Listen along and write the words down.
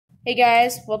Hey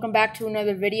guys, welcome back to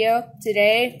another video.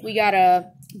 Today we got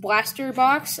a blaster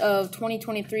box of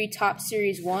 2023 Topps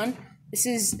Series 1. This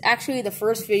is actually the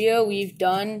first video we've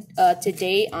done to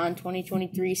date on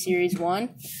 2023 Series 1.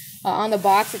 On the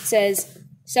box it says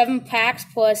 7 packs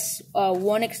plus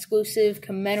 1 exclusive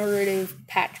commemorative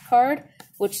patch card,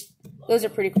 which those are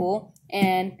pretty cool.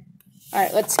 And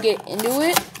alright, let's get into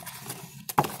it.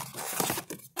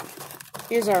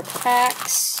 Here's our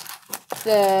packs.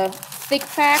 The thick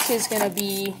pack is going to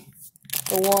be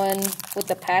the one with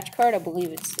the patch card. I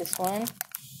believe it's this one.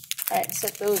 Alright,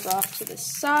 set those off to the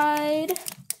side.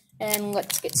 And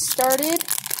let's get started.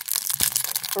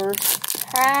 First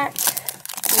pack.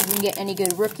 See if we can get any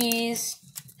good rookies.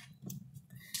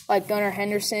 Like Gunnar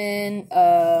Henderson,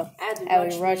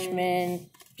 Adley Rutschman.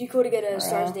 Be cool to get a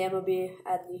Stars of the MLB,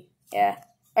 Adley. Yeah.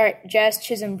 Alright, Jazz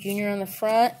Chisholm Jr. on the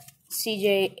front.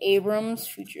 CJ Abrams,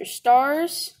 Future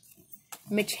Stars.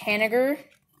 Mitch Haniger,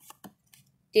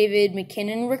 David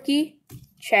McKinnon rookie,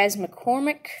 Chas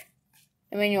McCormick,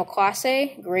 Emmanuel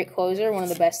Clase, great closer, one of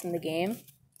the best in the game.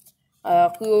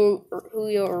 Julio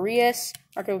Urias,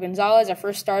 Marco Gonzalez, our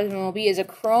first Stars of MLB, is a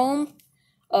chrome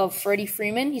of Freddie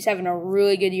Freeman. He's having a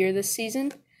really good year this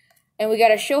season. And we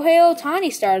got a Shohei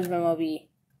Ohtani Stars of MLB.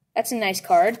 That's a nice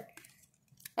card.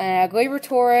 Gleyber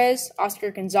Torres,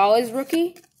 Oscar Gonzalez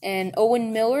rookie, and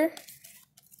Owen Miller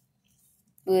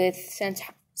with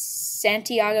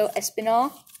Santiago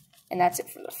Espinal, and that's it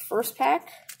for the first pack.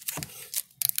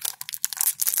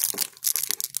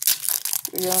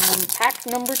 We're on pack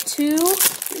number 2.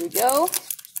 Here we go.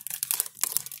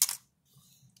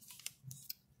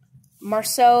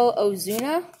 Marcell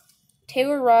Ozuna,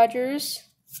 Taylor Rogers,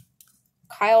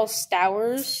 Kyle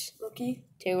Stowers, Rookie.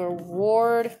 Taylor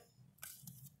Ward,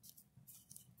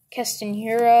 Keston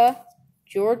Hiura,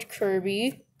 George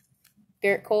Kirby,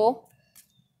 Garrett Cole,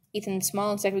 Ethan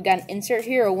Small. Looks like we got an insert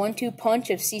here, a 1-2 punch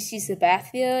of CC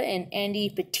Sabathia and Andy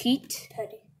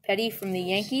Petty from the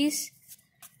Yankees.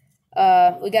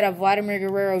 We got a Vladimir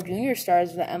Guerrero Jr.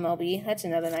 Stars of the MLB. That's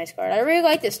another nice card. I really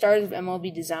like the Stars of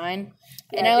MLB design.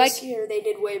 Yeah, and I this year they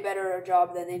did way better a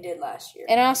job than they did last year.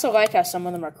 And I also like how some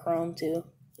of them are chrome too.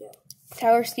 Yeah.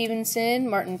 Tyler Stevenson,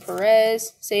 Martin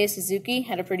Perez, Seiya Suzuki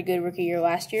had a pretty good rookie year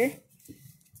last year.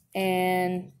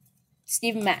 And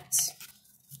Steven Matz.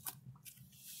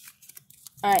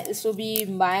 Alright, this will be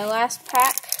my last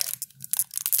pack.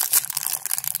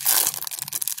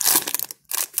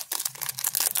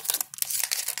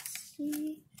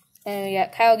 And we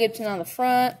got Kyle Gibson on the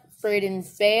front, Braden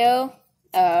Bayo,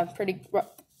 pretty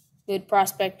good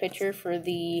prospect pitcher for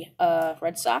the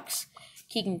Red Sox,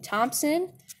 Keegan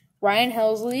Thompson, Ryan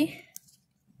Helsley,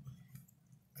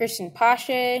 Christian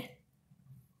Pache,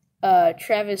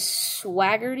 Travis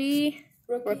Swaggerty,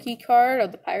 rookie card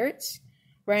of the Pirates,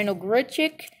 Randall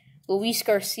Grichuk, Luis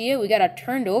Garcia. We got a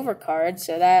turned over card,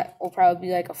 so that will probably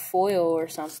be like a foil or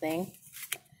something.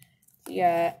 We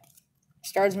got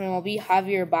Stars of MLB,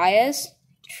 Javier Baez.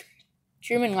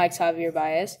 Truman likes Javier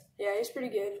Baez. Yeah, he's pretty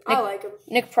good. I like him.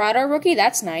 Nick Prado rookie,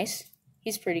 that's nice.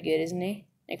 He's pretty good, isn't he?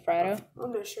 Nick Prado.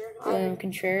 I'm not sure. William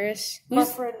Contreras. My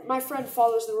friend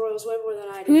follows the Royals way more than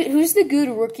I do. Who's the good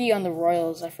rookie on the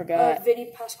Royals? I forgot.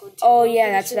 Vinny Pasquantino. Oh yeah,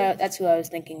 that's who I was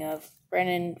thinking of.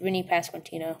 Vinny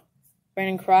Pasquantino.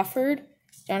 Brandon Crawford,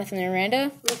 Jonathan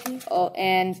Aranda. Rookie. Oh,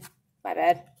 and my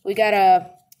bad. We got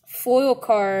a foil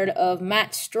card of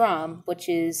Matt Strahm, which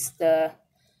is the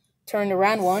turned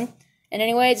around one. And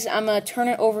anyways, I'm going to turn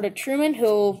it over to Truman,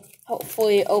 who'll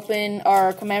hopefully open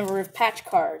our commemorative patch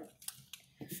card.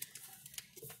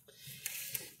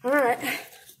 Alright,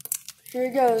 here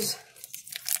it goes.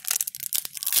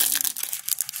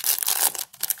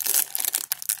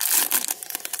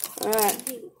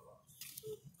 Alright.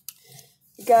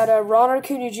 We got Ronald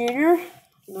Acuna Jr.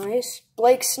 Nice.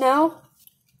 Blake Snell.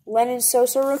 Lennon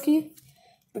Sosa rookie.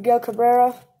 Miguel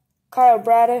Cabrera. Kyle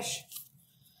Bradish.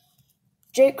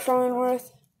 Jake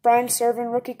Cronenworth. Brian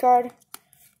Serven rookie card.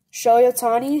 Shohei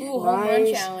Ohtani. Ooh, home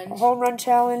run challenge. Home run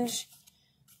challenge.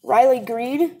 Riley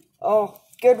Green. Oh,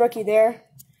 good rookie there.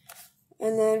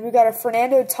 And then we got a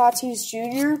Fernando Tatis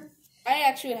Jr. I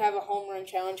actually have a home run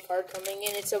challenge card coming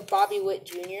in. It's a Bobby Witt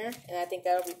Jr., and I think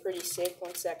that'll be pretty sick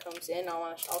once that comes in.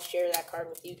 I'll share that card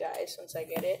with you guys once I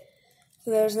get it. So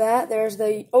there's that. There's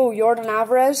the Yordan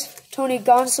Alvarez, Tony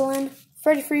Gonsolin,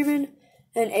 Freddie Freeman,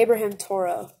 and Abraham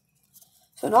Toro.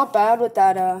 So not bad with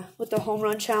that with the home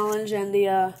run challenge and the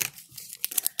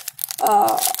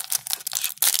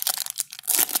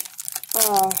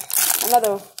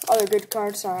other good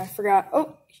card. Sorry, I forgot.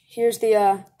 Oh, here's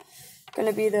the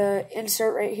gonna be the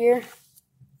insert right here.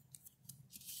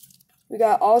 We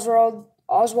got Oswald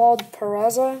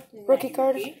Peraza rookie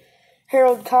card.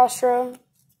 Harold Castro,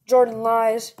 Jordan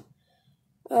Lies,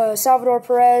 Salvador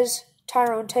Perez,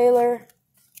 Tyrone Taylor.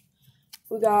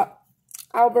 We got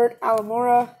Albert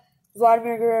Alamora,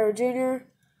 Vladimir Guerrero Jr.,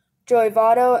 Joey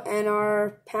Votto, and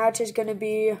our patch is going to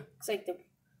be... It's like the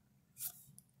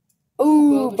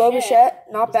Bo Bichette.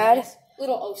 Not bad. nice.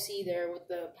 Little OC there with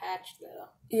the patch, though.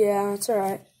 Yeah, that's all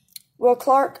right. Will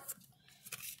Clark,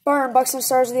 Byron Buxton,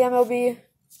 stars of the MLB.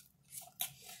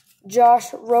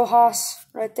 Josh Rojas,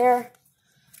 right there.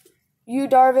 Yu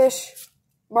Darvish,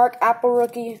 Mark Apple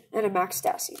rookie, and a Max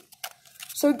Stassi.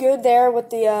 So good there with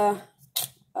the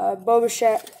Bo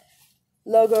Bichette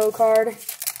logo card.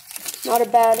 Not a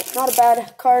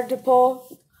bad card to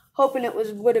pull. Hoping it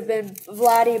would have been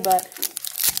Vladdy, but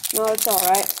no, it's all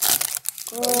right.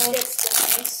 Bobichette's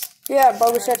still nice. Yeah,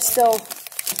 Bo Bichette's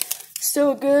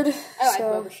still good. I like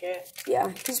Bobichette.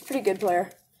 Yeah, he's a pretty good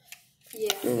player.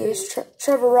 Yeah. There's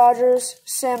Trevor Rogers,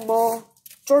 Sam Moll,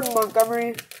 Jordan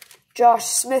Montgomery, Josh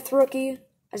Smith rookie,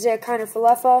 Isaiah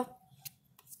Kiner-Falefa.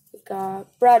 We've got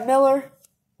Brad Miller,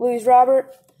 Luis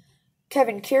Robert,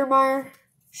 Kevin Kiermaier,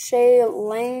 Shea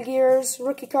Langier's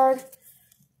rookie card.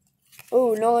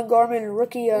 Ooh, Nolan Gorman,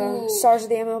 rookie stars of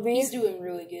the MLB. He's doing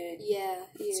really good. Yeah,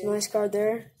 It's a nice card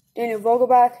there. Daniel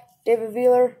Vogelbach, David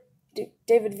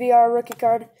VR rookie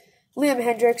card, Liam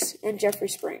Hendricks, and Jeffrey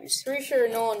Springs. Pretty sure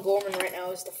Nolan Gorman right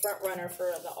now is the front runner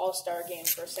for the All-Star game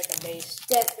for second base.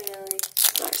 definitely.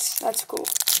 Nice. That's cool.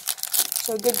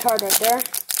 So good card right there.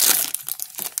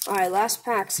 Alright, last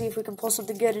pack. See if we can pull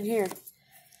something good in here.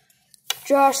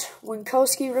 Josh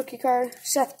Winkowski rookie card,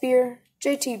 Seth Beer,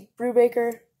 JT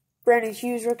Brubaker, Brandon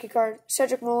Hughes rookie card,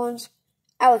 Cedric Mullins,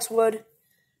 Alex Wood,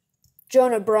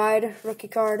 Jonah Bride rookie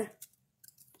card.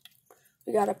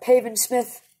 We got a Pavin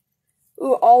Smith.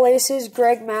 Ooh, all aces,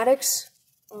 Greg Maddux.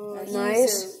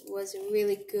 Nice. Was a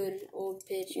really good old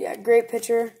pitch. Yeah, great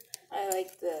pitcher. I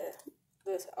like the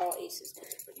all aces.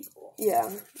 That's pretty cool. Yeah.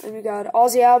 And we got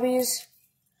Ozzy Albies,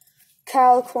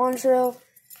 Cal Quantrill,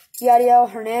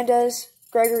 Yadiel Hernandez,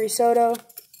 Gregory Soto,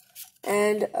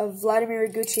 and Vladimir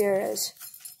Gutierrez.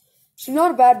 So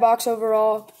not a bad box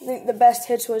overall. I think the best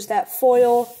hits was that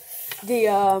foil,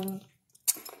 the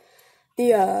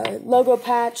logo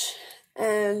patch,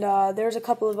 and there's a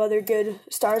couple of other good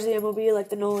stars of the MLB like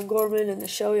the Nolan Gorman and the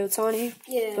Shohei Ohtani.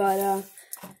 Yeah. But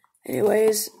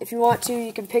anyways, if you want to,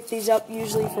 you can pick these up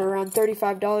usually for around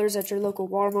 $35 at your local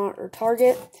Walmart or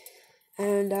Target.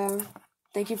 And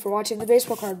thank you for watching the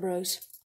Baseball Card Bros.